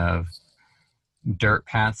amount of dirt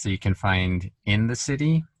paths that you can find in the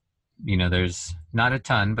city. There's not a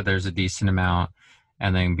ton, but there's a decent amount.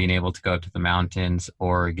 And then being able to go to the mountains,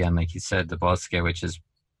 or again, like you said, the Bosque, which is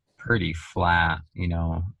pretty flat,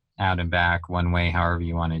 out and back one way, however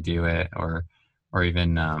you want to do it, or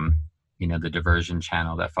even, the diversion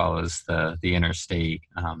channel that follows the interstate.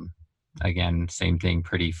 Again, same thing,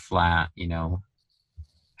 pretty flat,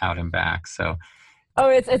 out and back. So, oh,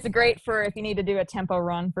 it's great for if you need to do a tempo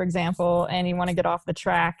run, for example, and you want to get off the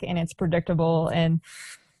track and it's predictable, and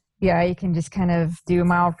yeah, you can just kind of do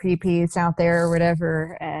mile repeats out there or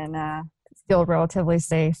whatever, and still relatively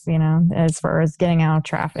safe, as far as getting out of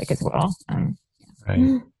traffic as well.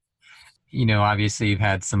 Right. Obviously you've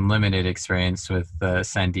had some limited experience with the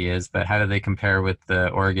Sandias, but how do they compare with the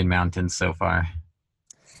Oregon mountains so far?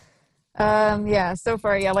 So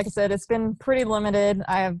far, like I said, it's been pretty limited.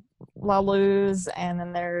 I have La Luz, and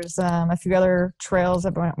then there's a few other trails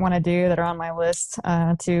I want to do that are on my list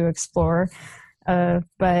to explore.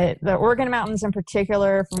 But the Oregon mountains in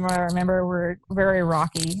particular, from what I remember, were very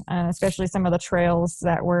rocky, especially some of the trails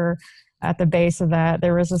that were at the base of that.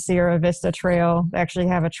 There was a Sierra Vista Trail. They actually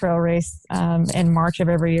have a trail race in March of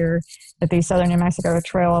every year that the Southern New Mexico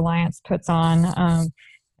Trail Alliance puts on.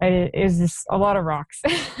 It is just a lot of rocks.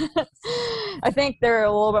 I think they're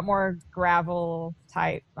a little bit more gravel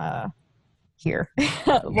type here,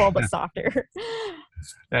 a little bit softer.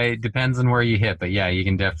 It depends on where you hit, but yeah, you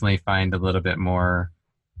can definitely find a little bit more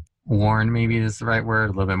worn, maybe is the right word,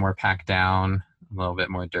 a little bit more packed down, a little bit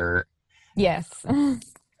more dirt. Yes.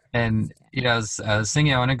 And, I was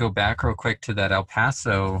thinking I want to go back real quick to that El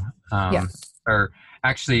Paso, or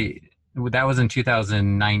actually that was in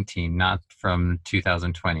 2019, not from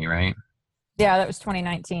 2020, right? Yeah, that was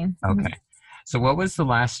 2019. Okay. So what was the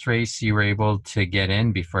last race you were able to get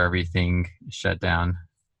in before everything shut down?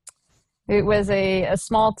 It was a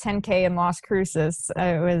small 10K in Las Cruces.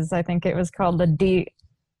 I think it was called the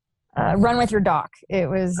Run with Your Doc. It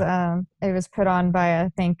was put on by, I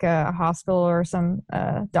think, a hospital or some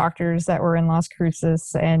doctors that were in Las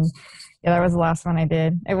Cruces, and yeah, that was the last one I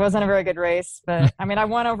did. It wasn't a very good race, but I mean, I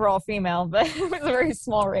won overall female, but it was a very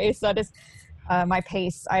small race. So my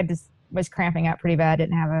pace, I just was cramping out pretty bad.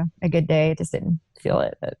 Didn't have a good day. Just didn't feel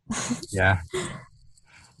it. But yeah.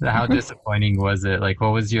 How disappointing was it? Like,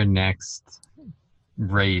 what was your next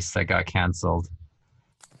race that got canceled?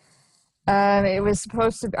 I was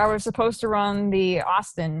supposed to run the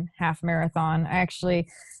Austin half marathon. Actually,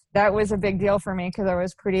 that was a big deal for me because I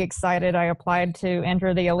was pretty excited. I applied to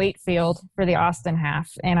enter the elite field for the Austin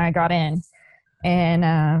half, and I got in. And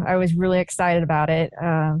I was really excited about it.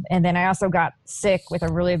 And then I also got sick with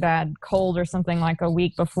a really bad cold or something like a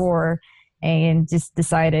week before, and just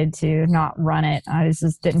decided to not run it. I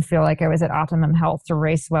just didn't feel like I was at optimum health to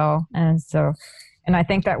race well. And I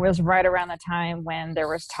think that was right around the time when there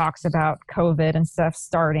was talks about COVID and stuff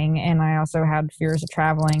starting. And I also had fears of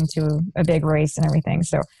traveling to a big race and everything.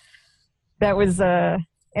 So that was,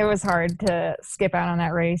 it was hard to skip out on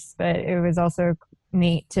that race, but it was also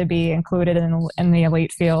neat to be included in the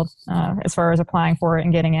elite field as far as applying for it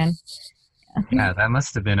and getting in. Yeah, that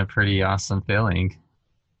must have been a pretty awesome feeling.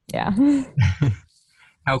 Yeah.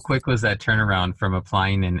 How quick was that turnaround from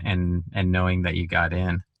applying and knowing that you got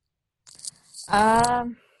in? I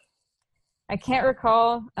can't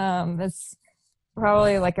recall. It's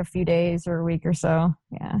probably like a few days or a week or so.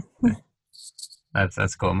 Yeah.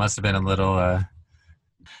 That's cool. It must have been a little,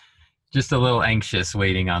 just a little anxious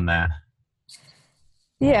waiting on that.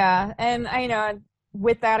 Yeah, and I know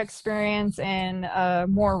with that experience and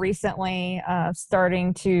more recently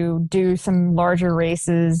starting to do some larger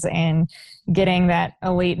races and getting that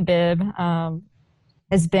elite bib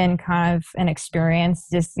has been kind of an experience.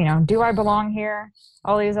 Just, do I belong here?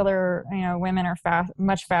 All these other, women are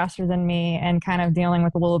much faster than me, and kind of dealing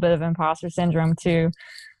with a little bit of imposter syndrome too.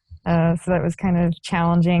 So that was kind of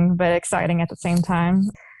challenging, but exciting at the same time.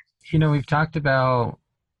 We've talked about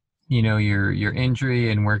your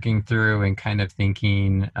injury and working through and kind of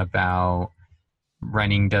thinking about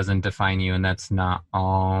running doesn't define you, and that's not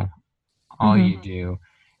all you do.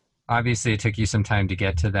 Obviously, it took you some time to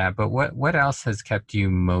get to that, but what else has kept you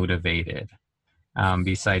motivated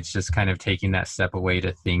besides just kind of taking that step away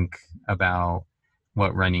to think about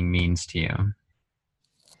what running means to you?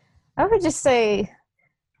 I would just say,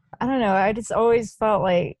 I don't know, I just always felt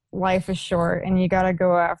like life is short and you got to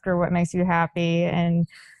go after what makes you happy, and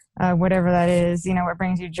whatever that is, what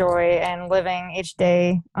brings you joy, and living each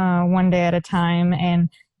day one day at a time, and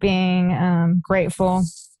being grateful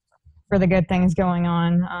for the good things going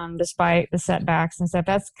on despite the setbacks and stuff.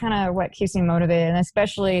 That's kind of what keeps me motivated. And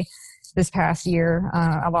especially this past year,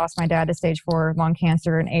 I lost my dad to stage 4 lung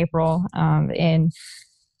cancer in April, and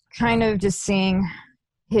kind of just seeing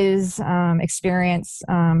his experience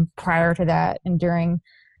prior to that and during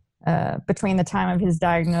between the time of his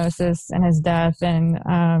diagnosis and his death, and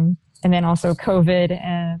then also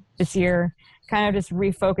COVID this year, kind of just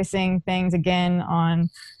refocusing things again on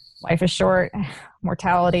life is short,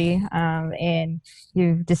 mortality, and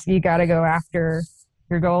you got to go after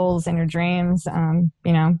your goals and your dreams. I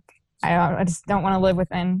just don't want to live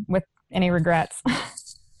with any regrets.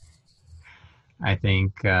 I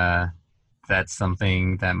think that's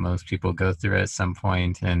something that most people go through at some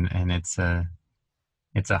point, and it's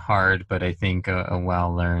a hard, but I think a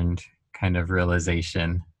well-learned kind of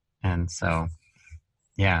realization. And so,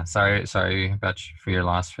 yeah, sorry for your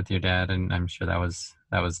loss with your dad. And I'm sure that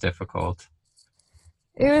was difficult.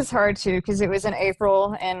 It was hard too, because it was in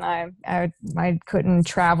April and I couldn't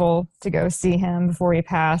travel to go see him before he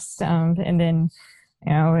passed. And then,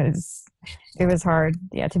 it was hard,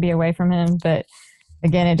 to be away from him. But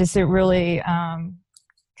again, it really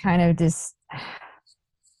kind of just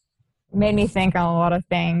made me think on a lot of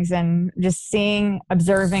things, and just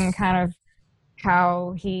observing kind of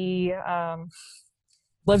how he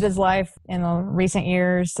lived his life in the recent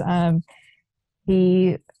years. I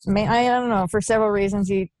don't know, for several reasons,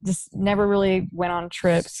 he just never really went on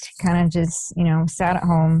trips, kind of just, sat at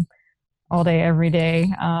home all day, every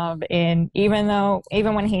day. And even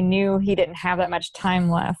when he knew he didn't have that much time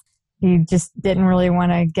left, he just didn't really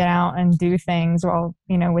want to get out and do things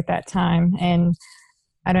with that time. And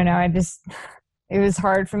I don't know, it was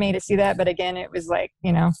hard for me to see that, but again, it was like,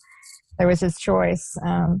 that was his choice.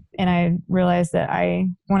 And I realized that I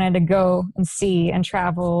wanted to go and see and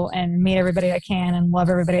travel and meet everybody I can and love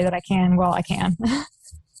everybody that I can while I can.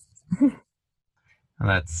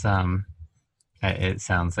 That's, it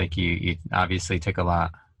sounds like you obviously took a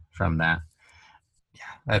lot from that. Yeah,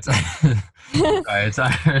 that's, it's all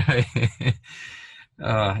right.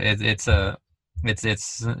 It's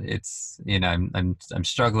I'm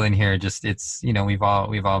struggling here. Just we've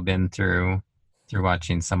all been through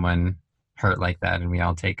watching someone hurt like that, and we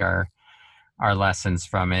all take our lessons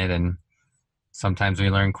from it, and sometimes we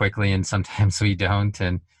learn quickly and sometimes we don't.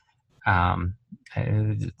 And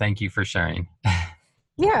thank you for sharing.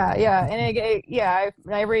 Yeah, and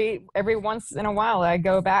every once in a while I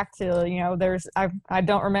go back to I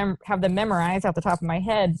don't have them memorized off the top of my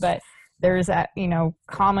head, but there's that,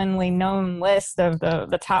 commonly known list of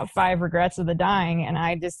the top 5 regrets of the dying. And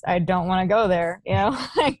I don't want to go there,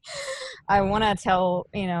 Like, I want to tell,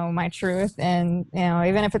 my truth, and,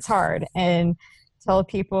 even if it's hard, and tell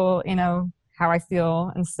people, how I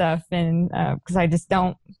feel and stuff. And, cause I just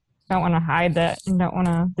don't want to hide that, and don't want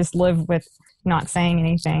to just live with not saying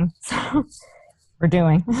anything. So, or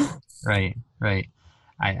doing. Right.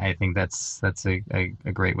 I think that's a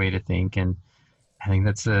great way to think, and I think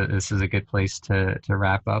this is a good place to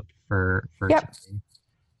wrap up for Yep.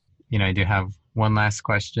 today. I do have one last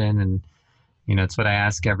question, and it's what I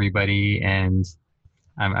ask everybody, and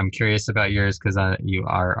I'm curious about yours because you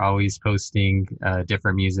are always posting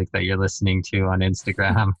different music that you're listening to on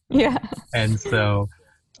Instagram. Yeah. And so,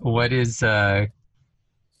 what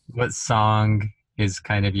song is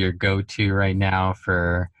kind of your go-to right now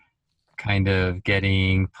for kind of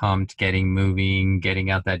getting pumped, getting moving,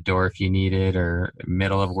 getting out that door if you need it, or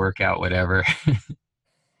middle of workout, whatever?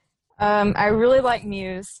 I really like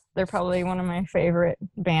Muse. They're probably one of my favorite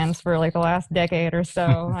bands for like the last decade or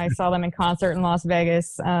so. I saw them in concert in Las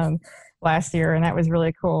Vegas last year, and that was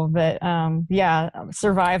really cool. But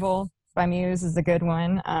Survival by Muse is a good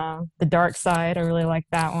one. The Dark Side, I really like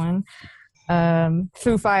that one.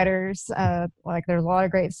 Foo Fighters, like there's a lot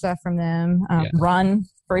of great stuff from them. Run,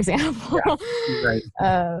 for example. Yeah, right.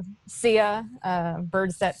 Sia,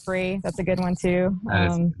 Birds Set Free, that's a good one too.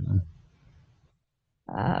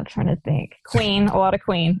 I'm trying to think. Queen, a lot of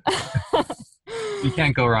Queen. You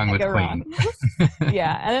can't go wrong with Queen.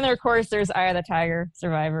 Yeah, and then of course there's Eye of the Tiger,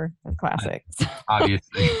 Survivor, a classic.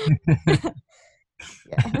 Obviously.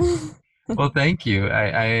 Yeah. Well, thank you.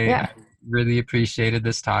 I really appreciated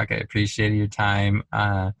this talk. I appreciated your time.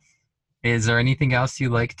 Is there anything else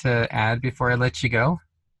you'd like to add before I let you go?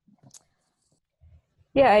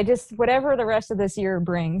 Yeah, I just, whatever the rest of this year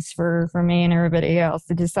brings for me and everybody else,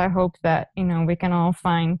 I hope that, we can all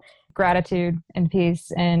find gratitude and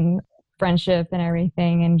peace and friendship and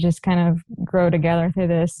everything, and just kind of grow together through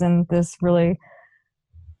this and this really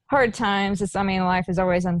hard times. Life is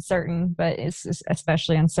always uncertain, but it's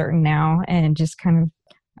especially uncertain now. And just kind of,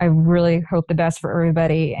 I really hope the best for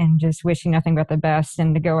everybody, and just wish you nothing but the best,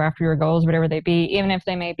 and to go after your goals, whatever they be, even if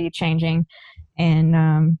they may be changing,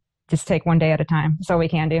 and just take one day at a time. That's all we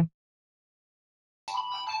can do.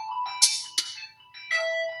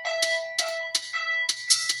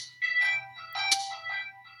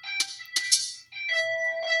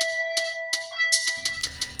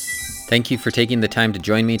 Thank you for taking the time to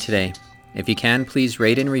join me today. If you can, please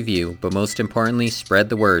rate and review, but most importantly, spread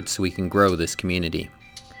the word so we can grow this community.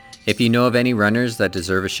 If you know of any runners that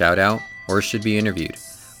deserve a shout out or should be interviewed,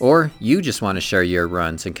 or you just want to share your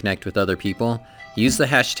runs and connect with other people, use the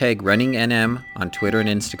hashtag RunningNM on Twitter and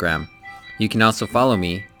Instagram. You can also follow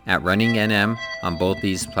me at RunningNM on both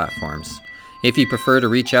these platforms. If you prefer to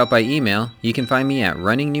reach out by email, you can find me at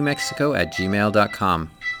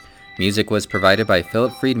runningnewmexico@gmail.com. Music was provided by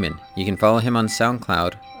Philip Friedman. You can follow him on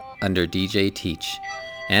SoundCloud under DJ Teach.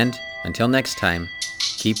 And until next time,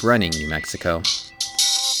 keep running, New Mexico.